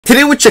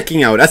Today we're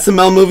checking out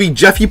SML movie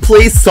Jeffy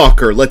Plays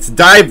Soccer. Let's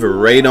dive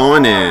right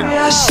on in.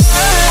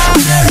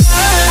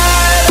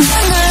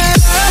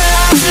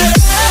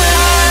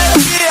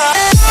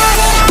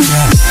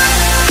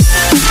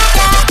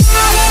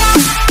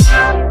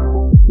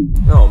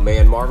 Oh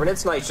man, Marvin,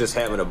 it's nice just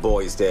having a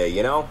boys' day,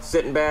 you know?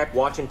 Sitting back,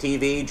 watching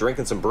TV,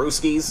 drinking some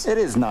brewskis. It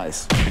is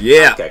nice.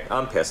 Yeah. Okay,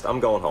 I'm pissed. I'm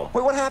going home.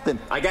 Wait, what happened?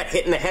 I got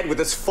hit in the head with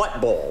this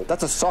football.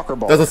 That's a soccer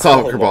ball. That's a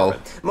soccer ball.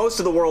 Marvin. Most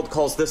of the world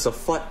calls this a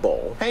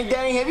football. Hey,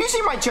 Danny, have you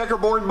seen my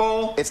checkerboard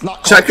ball? It's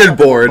not called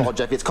Checkerboard. a ball,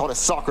 Jeffy. It's called a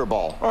soccer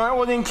ball. All right,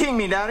 well then king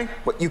me, Daddy.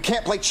 But you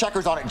can't play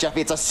checkers on it,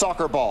 Jeffy. It's a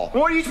soccer ball.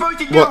 What are you supposed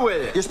to do What?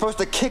 with it? You're supposed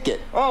to kick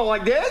it. Oh,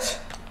 like this?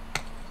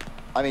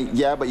 I mean,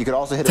 yeah, but you could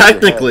also hit it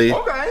Technically.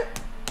 with your head. Okay.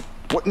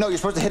 What? No, you're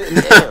supposed to hit it in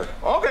the air.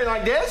 Okay,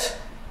 like this?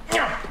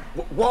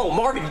 Whoa,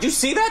 Marvin, did you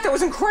see that? That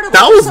was incredible.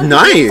 That was Son of a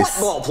nice.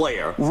 Football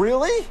player.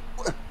 Really?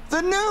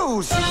 The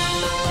news!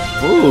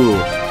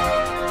 Ooh.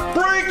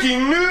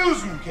 Breaking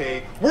news,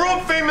 okay?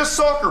 World-famous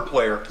soccer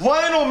player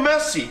Lionel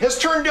Messi has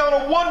turned down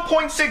a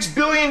 $1.6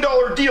 billion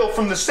deal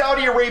from the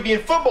Saudi Arabian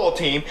football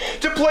team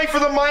to play for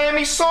the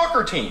Miami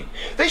soccer team.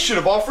 They should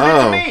have offered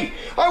it to me.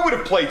 I would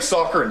have played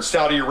soccer in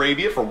Saudi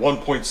Arabia for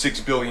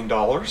 $1.6 billion.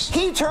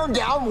 He turned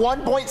down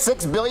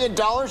 $1.6 billion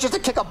just to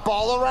kick a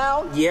ball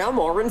around? Yeah,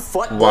 Marvin,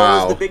 football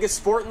Wow. is the biggest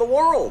sport in the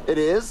world. It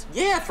is?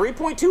 Yeah,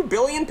 3.2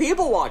 billion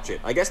people watch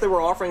it. I guess they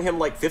were offering him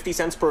like 50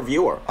 cents per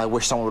viewer. I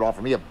wish someone would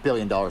offer me $1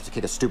 billion to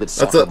kick a stupid That's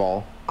soccer a-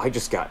 ball. I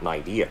just got an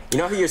idea. You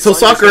know how your So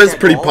son soccer used to is hit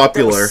pretty that ball? That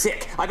popular. was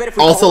sick. I bet if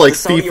we Also, called like the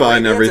Saudi FIFA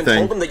and Arabians everything.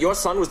 told them that your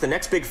son was the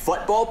next big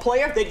football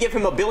player, they'd give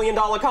him $1 billion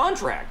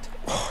contract.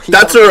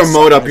 That's a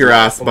remote up your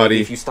ass, Well, maybe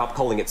buddy. if you stop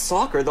calling it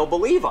soccer, they'll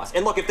believe us.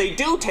 And look, if they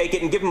do take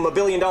it and give him $1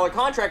 billion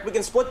contract, we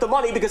can split the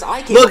money because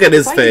I can't. Look at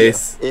his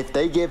face. If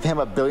they give him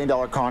 $1 billion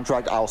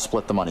contract, I'll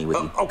split the money with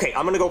you. Okay,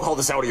 I'm gonna go call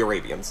the Saudi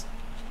Arabians.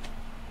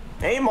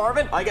 Hey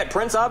Marvin, I got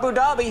Prince Abu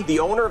Dhabi, the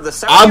owner of the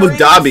Saudi Abu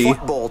Arabian Dhabi?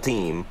 football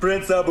team.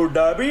 Prince Abu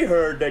Dhabi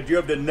heard that you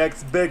have the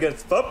next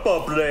biggest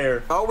football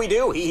player. Oh, we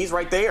do. He's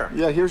right there.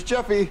 Yeah, here's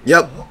Jeffy.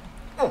 Yep.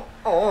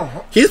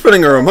 He's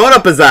putting a remote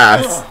up his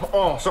ass.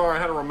 Oh, sorry,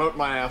 I had a remote in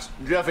my ass.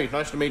 Jeffy,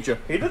 nice to meet you.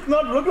 He does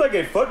not look like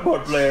a football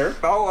player.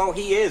 Oh,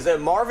 he is.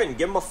 Marvin,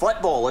 give him a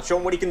football. Let's show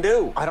him what he can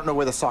do. I don't know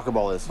where the soccer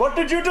ball is. What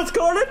did you just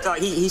call it?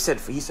 He said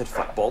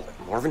football.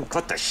 Marvin,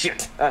 cut the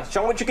shit.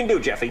 Show him what you can do,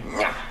 Jeffy.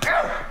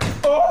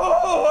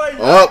 Oh, I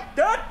Oh. like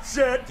that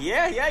shit.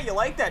 Yeah, you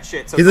like that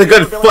shit. So He's a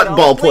good $1 billion,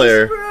 football please?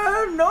 player.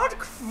 Well, not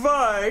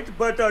quite,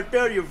 but I'll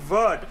tell you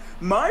what.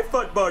 My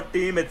football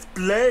team is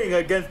playing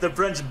against the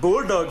French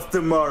Bulldogs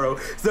tomorrow.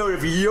 So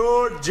if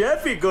your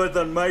Jeffy goes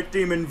on my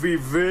team and we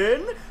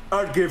win,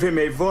 I'll give him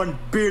a $1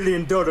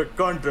 billion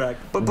contract.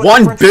 But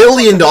 $1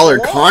 billion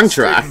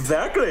contract.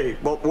 Exactly.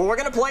 Well, we're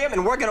gonna play him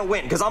and we're gonna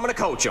win because I'm gonna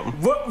coach him.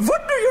 What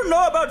do you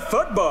know about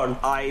football?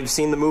 I've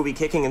seen the movie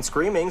Kicking and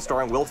Screaming,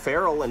 starring Will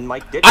Ferrell and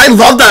Mike Ditch. I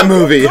love that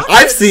movie. Got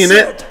I've it, seen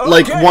it shit.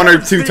 like Okay, 1 or I'll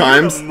 2 see you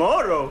times.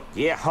 tomorrow.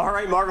 Yeah, all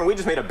right, Marvin, we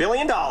just made $1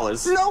 billion.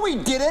 No, we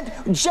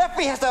didn't.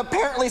 Jeffy has to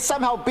apparently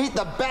somehow beat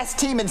the best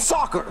team in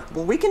soccer.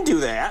 Well, we can do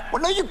that.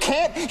 Well, no, you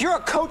can't. You're a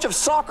coach of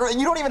soccer and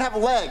you don't even have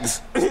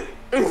legs.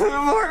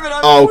 Marvin,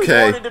 I've always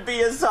Okay. wanted to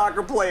be a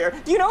soccer player.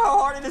 Do you know how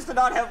hard it is to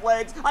not have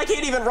legs? I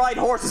can't even ride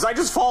horses. I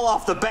just fall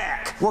off the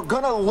back. We're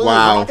gonna lose.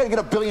 Wow. We're not gonna get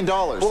 $1 billion.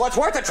 Well, it's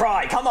worth a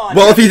try. Come on.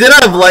 Well, if he did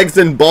have legs,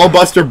 then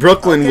Ballbuster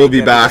Brooklyn will be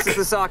Jeffy, back. This is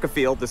the soccer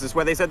field. This is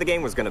where they said the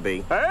game was going to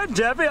be. Hey,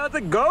 Jeffy, how's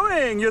it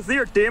going? You see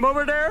your team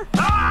over there?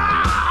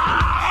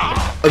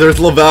 Oh, there's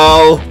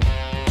Lavelle.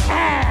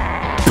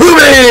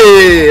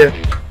 Poobie!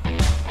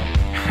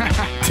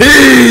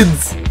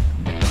 Teeds!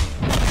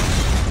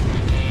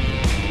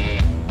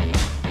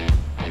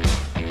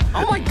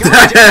 Oh my God,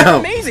 Jeffy, Damn. that's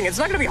amazing. It's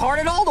not going to be hard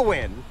at all to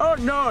win. Oh,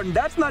 no,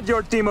 that's not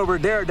your team over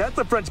there. That's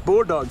the French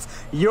Bulldogs.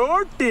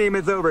 Your team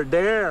is over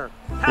there.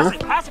 Pass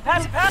it!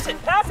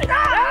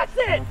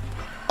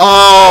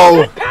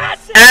 Oh,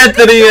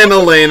 Anthony and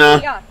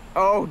Elena.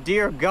 Oh,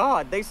 dear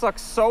God. They suck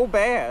so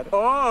bad.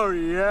 Oh,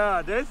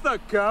 yeah, that's the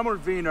camel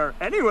wiener.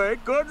 Anyway,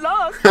 good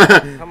luck.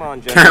 Come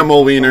on, Jeffy.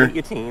 Camel wiener. Go meet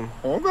your team.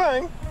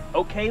 Okay.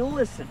 Okay,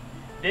 listen.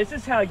 This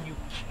is how you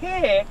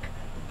kick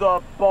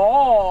the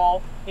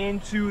ball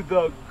into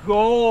the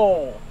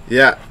goal.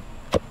 Yeah.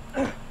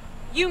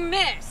 You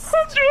miss.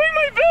 I'm doing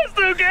my best,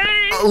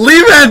 okay?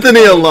 Leave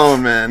Anthony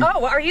alone, man.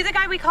 Oh, are you the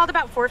guy we called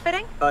about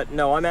forfeiting?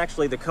 No, I'm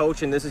actually the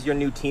coach, and this is your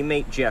new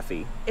teammate,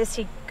 Jeffy. Is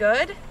he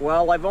good?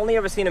 Well, I've only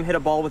ever seen him hit a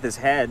ball with his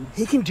head.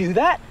 He can do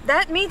that?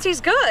 That means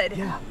he's good.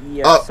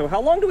 Yeah, so how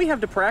long do we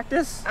have to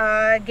practice?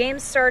 Game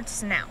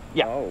starts now.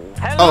 Yeah. Oh.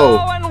 Hello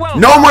Oh, and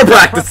welcome no more to the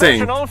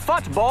practicing. Professional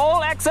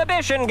football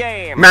exhibition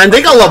game. Man,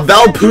 they got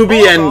Lavelle,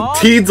 Poobie, and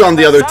Teeds on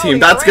the other team.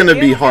 That's gonna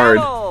be hard.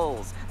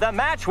 The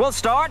match will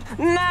start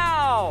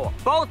now.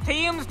 Both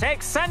teams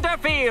take center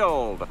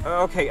field.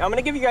 Okay, I'm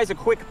gonna give you guys a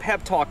quick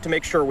pep talk to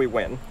make sure we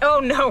win. Oh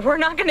no, we're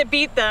not gonna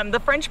beat them. The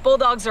French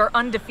Bulldogs are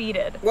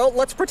undefeated. Well,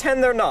 let's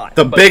pretend they're not.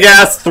 The big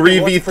ass Let's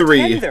 3v3.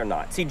 pretend they're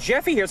not. See,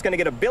 Jeffy here's gonna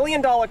get $1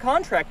 billion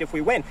contract if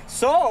we win.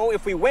 So,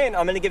 if we win,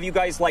 I'm gonna give you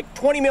guys like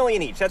 20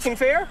 million each. That seem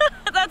fair?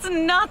 That's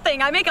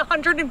nothing. I make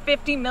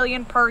 150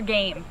 million per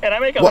game. And I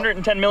make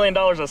 $110 million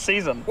a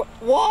season.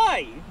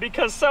 Why?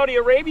 Because Saudi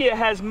Arabia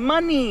has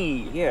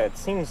money. Yeah, it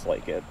seems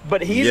like it.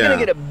 But he's Yeah.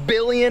 gonna get $1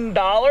 billion?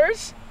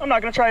 I'm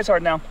not gonna try as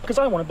hard now, because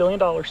I want $1 billion.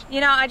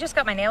 You know, I just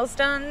got my nails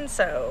done,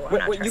 so I'm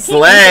not You trying. can't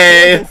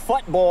Slay. use the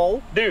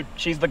football. Dude,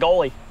 she's the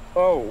goalie.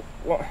 Oh,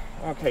 well,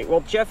 okay.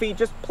 Well, Jeffy,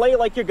 just play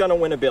like you're gonna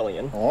win $1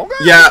 billion.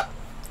 Yeah.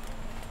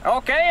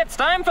 Okay, it's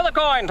time for the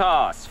coin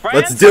toss.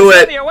 Let's do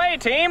it. The away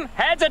team,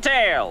 heads or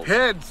tails?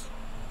 Heads.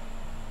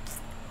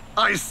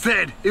 I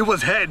said it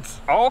was heads.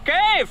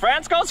 Okay,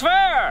 France goes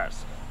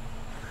first.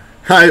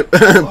 Hi,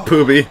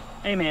 Poobie.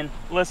 Hey man,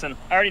 listen,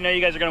 I already know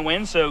you guys are gonna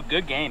win, so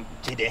good game.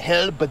 To the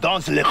hell, but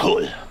dans le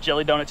cool.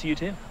 Jelly donut to you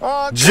too.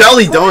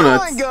 Jelly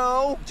donuts.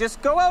 Go.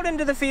 Just go out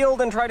into the field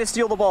and try to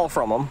steal the ball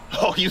from them.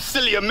 Oh, you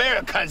silly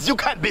Americans! You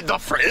can't beat the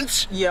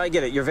French. Yeah, I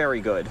get it. You're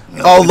very good.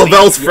 Oh,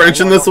 Lavelle's French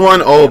in this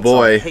one? Oh Handsome.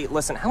 boy. Hey,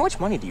 listen, how much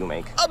money do you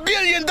make? $1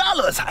 billion.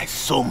 I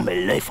sold my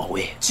life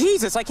away.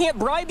 Jesus, I can't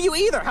bribe you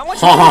either. How much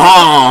Ha ha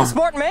ha. does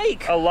Sport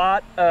make? A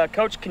lot.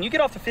 Coach, can you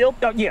get off the field?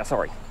 Yeah,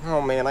 sorry. Oh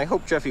man, I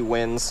hope Jeffy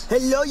wins.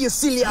 Hello, you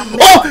silly American.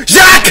 Oh,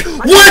 Jacques!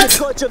 What?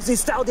 Coach of the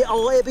Saudi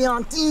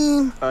Arabian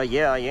team.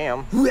 Yeah, I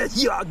am. Well,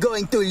 you are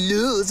going to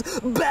lose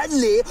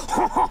badly.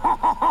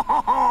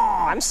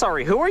 I'm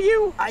sorry, who are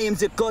you? I am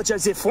the coach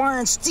of the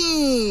French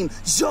team,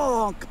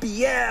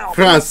 Jean-Pierre.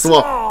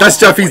 Francois. That's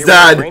Jeffy's Why you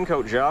wearing a dad.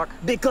 raincoat, Jacques.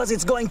 Because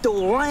it's going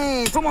to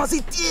rain. From all it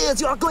is,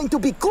 you are going to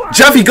be crying.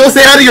 Jeffy, go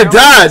say hi to your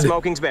dad.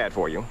 Smoking's bad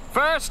for you.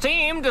 First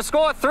team to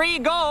score 3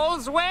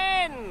 goals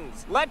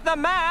wins. Let the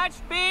match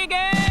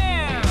begin.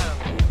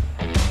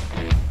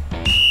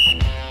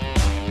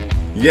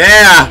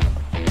 Yeah.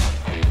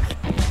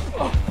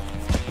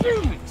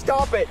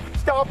 Stop it.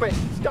 Stop it.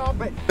 Stop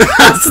it.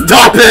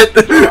 Stop it.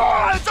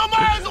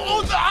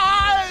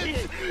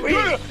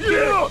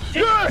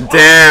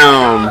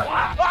 Damn.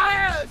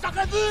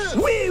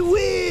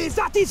 Oui,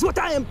 that is what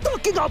I am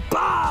talking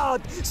about.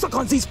 Suck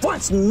on these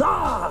French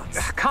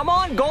nuts. Come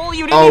on, goal,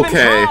 you didn't even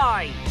Okay.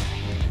 try.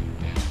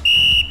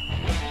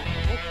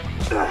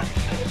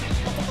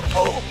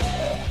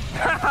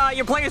 Haha,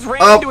 you players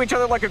ran Up. into each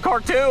other like a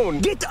cartoon.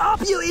 Get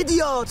up, you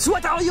idiots.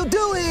 What are you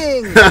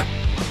doing?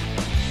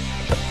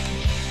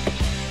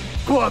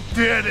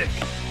 Pathetic.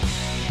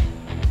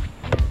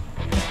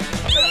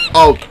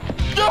 Oh.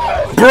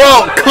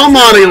 Bro, come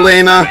on,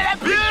 Elena. Yeah,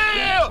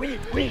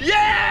 baby.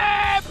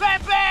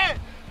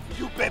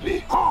 You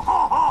baby.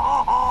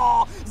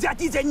 That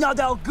is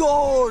another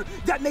goal.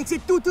 That makes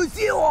it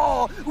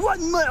 2-0.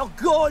 One more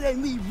goal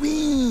and we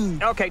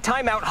win. Okay,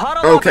 timeout.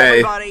 Huddle up, Okay.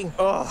 everybody.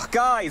 Ugh,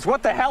 guys,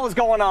 what the hell is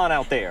going on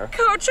out there?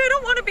 Coach, I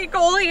don't want to be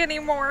goalie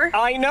anymore.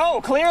 I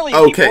know, clearly.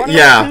 Okay, keep running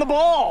yeah. away from the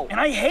ball. And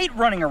I hate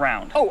running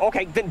around. Oh,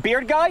 okay, then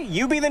Beard Guy,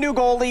 you be the new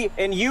goalie,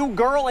 and you,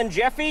 Girl, and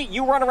Jeffy,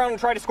 you run around and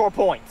try to score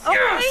points.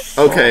 Okay.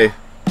 Okay.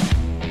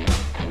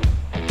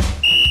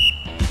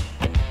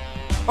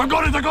 I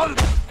got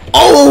it.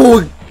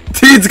 Oh,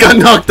 Teeds got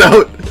knocked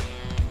out.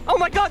 Oh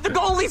my god, the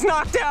goalie's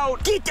knocked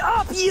out! Get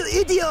up, you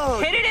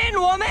idiot. Hit it in,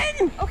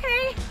 woman!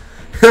 Okay.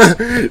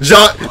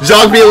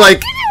 Jacques be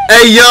like,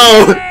 hey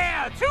yo.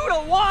 Yeah,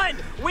 2-1!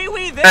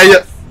 Wee this! Hey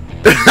yo.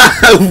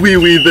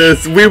 Wee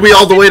this. Wee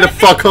all the way to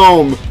fuck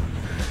home.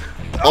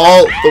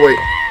 All the way.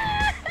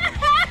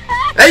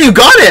 Hey, you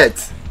got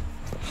it.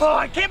 Oh,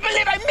 I can't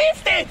believe I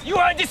missed it. You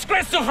are a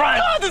disgrace to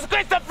France. Oh,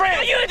 disgrace to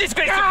France. You're a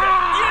disgrace to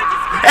France. You're a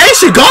disgrace. Hey,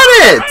 she got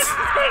it.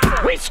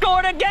 We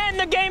scored again!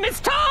 The game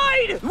is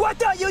tied!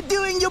 What are you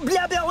doing, you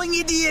blabbering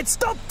idiot?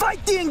 Stop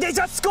fighting. They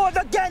just scored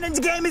again and the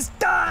game is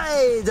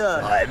tied.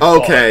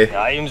 Okay.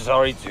 I am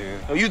sorry too.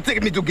 You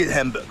take me to get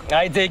hamburger.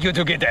 I take you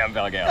to get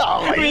hamburger.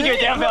 Oh, We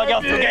get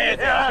hamburger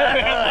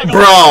together.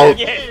 Bro,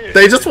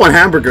 they just want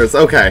hamburgers.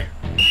 Okay.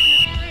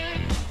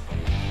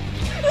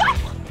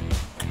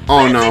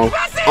 Oh no.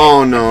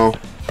 Oh no.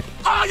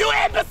 Oh, you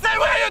imbecile!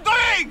 What are you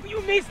doing?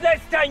 You missed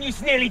last time, you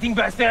snail-eating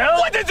bastard.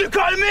 What did you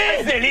call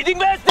me? Snail-eating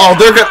bastard.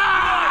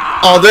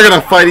 Oh, they're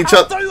gonna fight each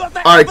other.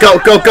 All right, go.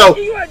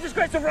 You are a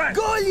disgrace to France.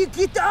 Goalie,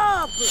 get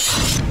up.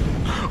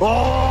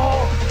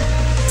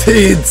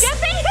 Teeds.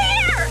 Get me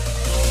here!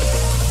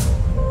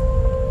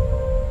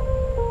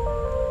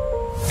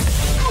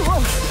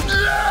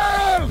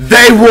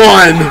 They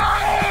won.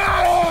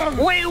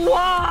 We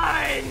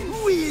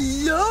won! We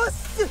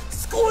lost?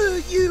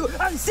 Screw you.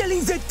 I'm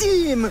selling the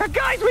team.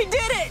 Guys, we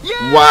did it!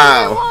 Yeah!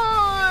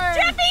 Wow.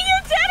 Jeffy, you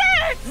did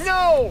it!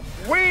 No,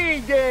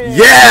 we did.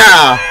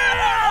 Yeah.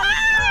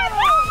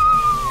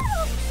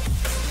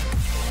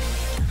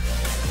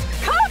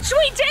 Coach,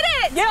 we did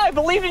it! Yeah, I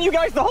believed in you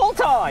guys the whole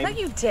time. No,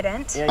 you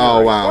didn't. Yeah, Oh,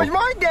 right. wow. Was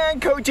my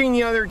dad coaching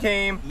the other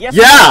team? Yes,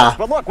 Yeah.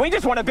 but look, we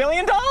just won $1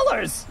 billion.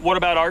 What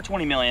about our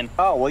 20 million?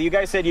 Oh, well, you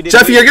guys said you didn't.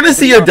 Jeffy, you're gonna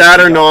see your dad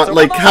or not,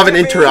 like, have an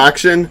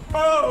interaction.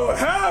 Oh,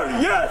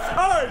 hell yes!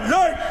 I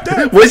like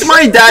that! Was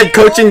my dad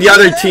coaching the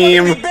other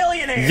team?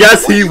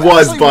 Yes, he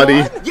was, buddy.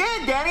 Yeah,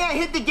 Daddy, I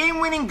hit the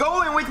game-winning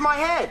goal in with my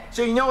head.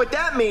 So you know what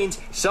that means?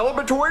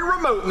 Celebratory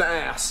remote in the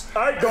ass.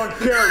 I don't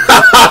care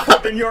what you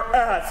put in your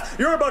ass.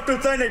 You're about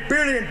to sign $1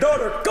 billion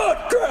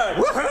contract.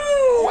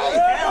 Woohoo! Wait,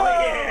 Hell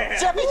yeah.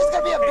 Jeffy's just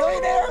gonna be a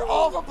billionaire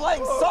all for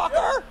playing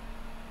soccer?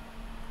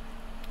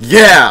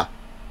 Yeah.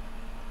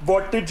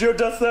 What did you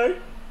just say?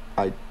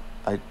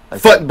 I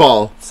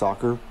Football.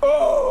 soccer.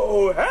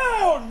 Oh,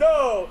 hell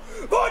no!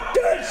 What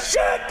the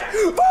shit?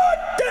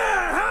 What the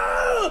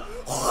hell?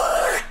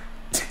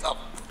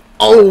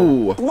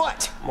 Oh.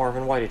 What?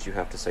 Marvin, why did you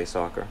have to say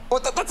soccer? Well,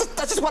 that's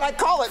just what I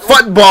call it.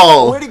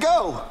 Football. Where'd he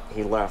go?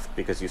 He left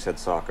because you said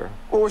soccer.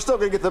 Well, we're still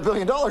gonna get the $1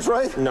 billion,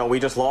 right? No, we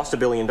just lost $1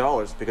 billion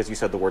because you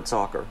said the word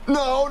soccer.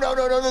 No.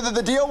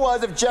 The deal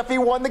was if Jeffy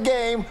won the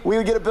game, we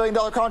would get $1 billion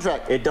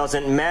contract. It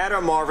doesn't matter,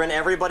 Marvin.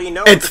 Everybody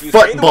knows It's if you say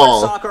the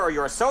football. word soccer or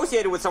you're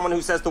associated with someone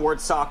who says the word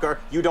soccer,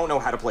 you don't know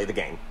how to play the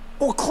game.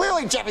 Well,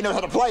 clearly Jeffy knows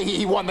how to play.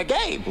 He won the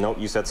game. No,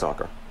 you said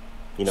soccer.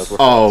 He knows what.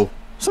 Oh.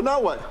 So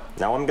now what?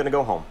 Now I'm gonna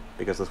go home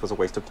because this was a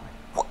waste of time.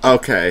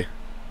 Okay.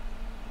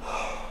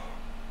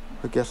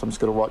 I guess I'm just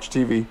gonna watch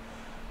TV.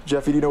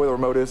 Jeffy, do you know where the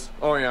remote is?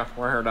 Oh yeah,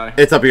 we're here, Daddy.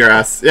 It's up your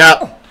ass.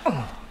 Yeah.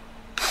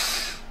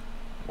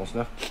 What's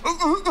that?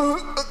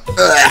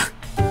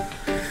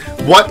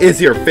 What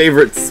is your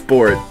favorite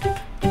sport?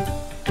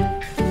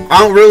 I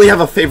don't really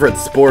have a favorite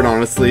sport,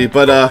 honestly,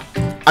 but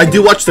I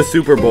do watch the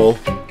Super Bowl.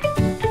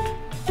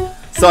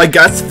 So I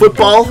guess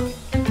football.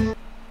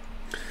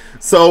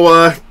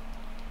 So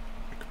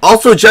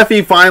also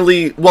Jeffy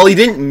finally, well, he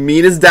didn't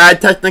meet his dad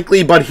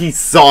technically, but he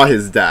saw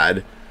his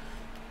dad.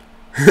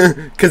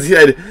 Cause he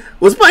said,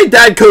 "Was my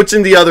dad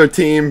coaching the other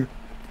team?"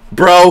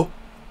 Bro,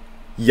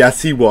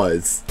 yes he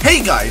was.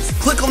 Hey guys,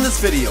 click on this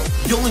video.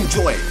 You'll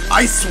enjoy it,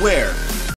 I swear.